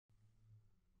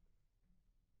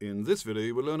In this video,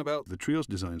 you will learn about the TRIOS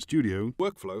Design Studio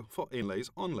workflow for Inlays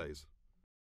Onlays.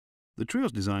 The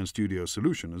TRIOS Design Studio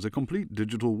solution is a complete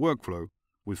digital workflow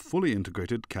with fully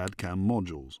integrated CAD/CAM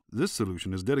modules. This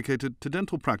solution is dedicated to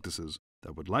dental practices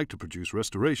that would like to produce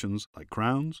restorations like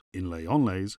crowns, inlay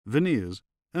onlays, veneers,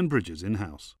 and bridges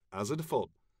in-house. As a default,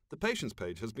 the patient's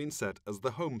page has been set as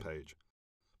the home page,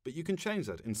 but you can change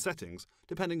that in settings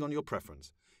depending on your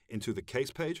preference into the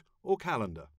case page or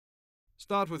calendar.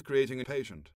 Start with creating a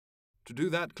patient. To do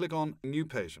that, click on New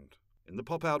Patient. In the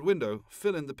pop-out window,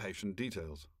 fill in the patient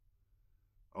details.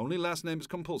 Only last name is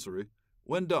compulsory.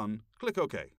 When done, click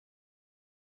OK.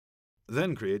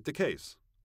 Then create the case.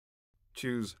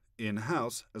 Choose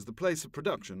In-house as the place of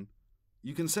production.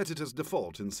 You can set it as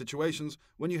default in situations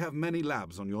when you have many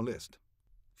labs on your list.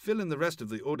 Fill in the rest of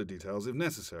the order details if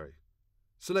necessary.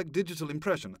 Select Digital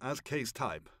Impression as case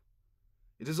type.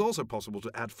 It is also possible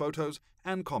to add photos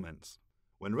and comments.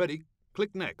 When ready,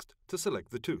 click Next to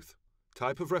select the tooth,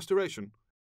 type of restoration,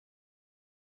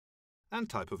 and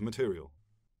type of material.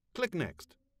 Click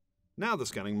Next. Now the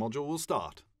scanning module will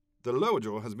start. The lower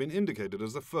jaw has been indicated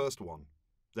as the first one,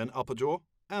 then upper jaw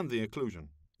and the occlusion.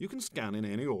 You can scan in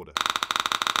any order.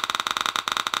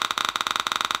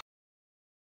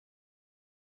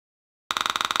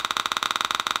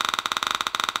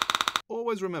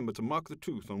 Always remember to mark the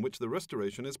tooth on which the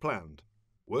restoration is planned.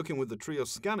 Working with the TRIOS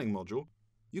scanning module,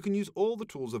 you can use all the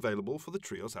tools available for the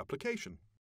TRIOS application.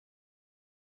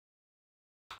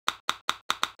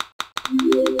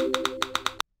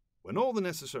 When all the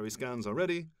necessary scans are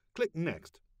ready, click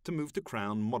Next to move to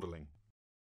crown modeling.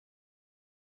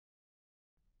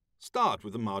 Start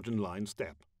with the margin line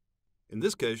step. In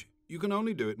this case, you can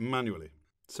only do it manually.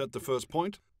 Set the first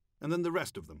point and then the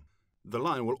rest of them. The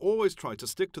line will always try to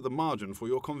stick to the margin for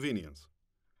your convenience.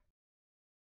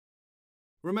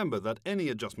 Remember that any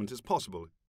adjustment is possible.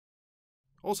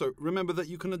 Also, remember that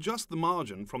you can adjust the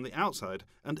margin from the outside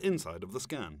and inside of the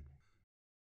scan.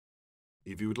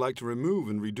 If you would like to remove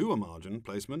and redo a margin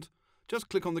placement, just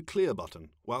click on the Clear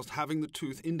button whilst having the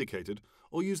tooth indicated,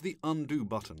 or use the Undo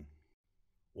button.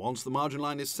 Once the margin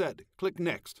line is set, click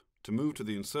Next to move to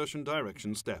the Insertion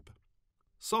direction step.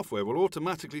 Software will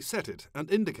automatically set it and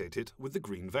indicate it with the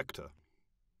green vector.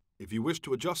 If you wish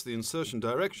to adjust the insertion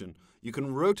direction, you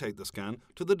can rotate the scan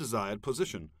to the desired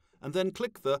position and then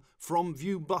click the From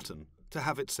View button to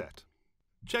have it set.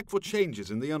 Check for changes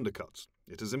in the undercuts.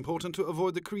 It is important to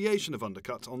avoid the creation of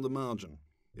undercuts on the margin.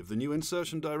 If the new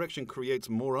insertion direction creates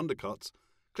more undercuts,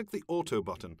 click the Auto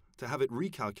button to have it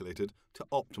recalculated to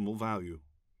optimal value.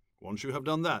 Once you have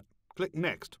done that, click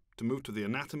Next to move to the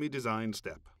Anatomy Design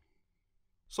step.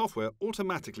 Software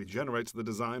automatically generates the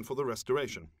design for the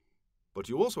restoration, but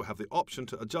you also have the option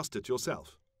to adjust it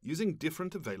yourself using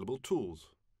different available tools.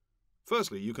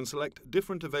 Firstly, you can select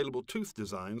different available tooth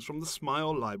designs from the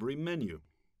Smile Library menu.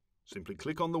 Simply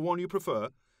click on the one you prefer,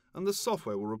 and the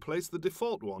software will replace the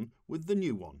default one with the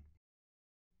new one.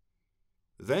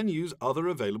 Then use other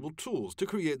available tools to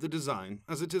create the design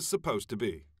as it is supposed to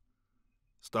be.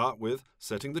 Start with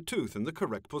setting the tooth in the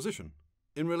correct position,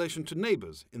 in relation to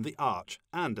neighbours in the arch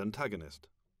and antagonist.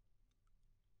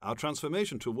 Our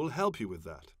transformation tool will help you with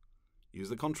that. Use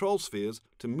the control spheres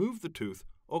to move the tooth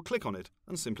or click on it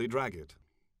and simply drag it.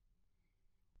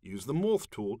 Use the Morph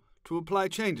tool to apply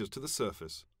changes to the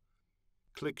surface.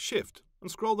 Click Shift and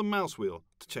scroll the mouse wheel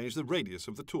to change the radius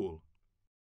of the tool.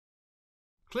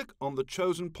 Click on the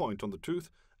chosen point on the tooth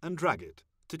and drag it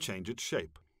to change its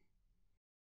shape.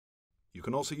 You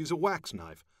can also use a wax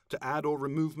knife to add or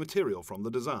remove material from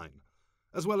the design,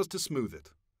 as well as to smooth it.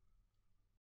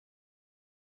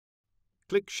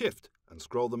 Click Shift and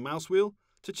scroll the mouse wheel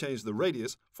to change the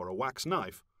radius for a wax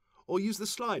knife, or use the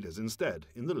sliders instead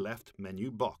in the left menu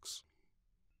box.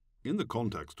 In the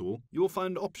Contacts tool, you will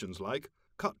find options like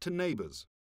Cut to Neighbours,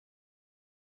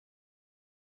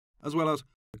 as well as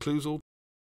Occlusal,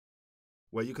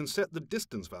 where you can set the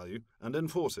distance value and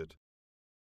enforce it.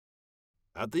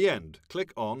 At the end,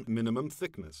 click on Minimum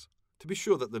Thickness to be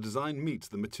sure that the design meets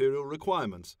the material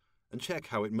requirements and check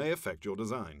how it may affect your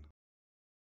design.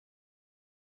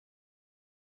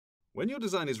 When your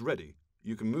design is ready,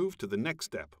 you can move to the next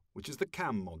step, which is the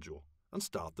CAM module, and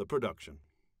start the production.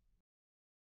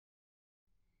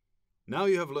 Now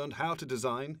you have learned how to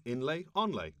design Inlay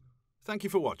Onlay. Thank you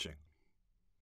for watching.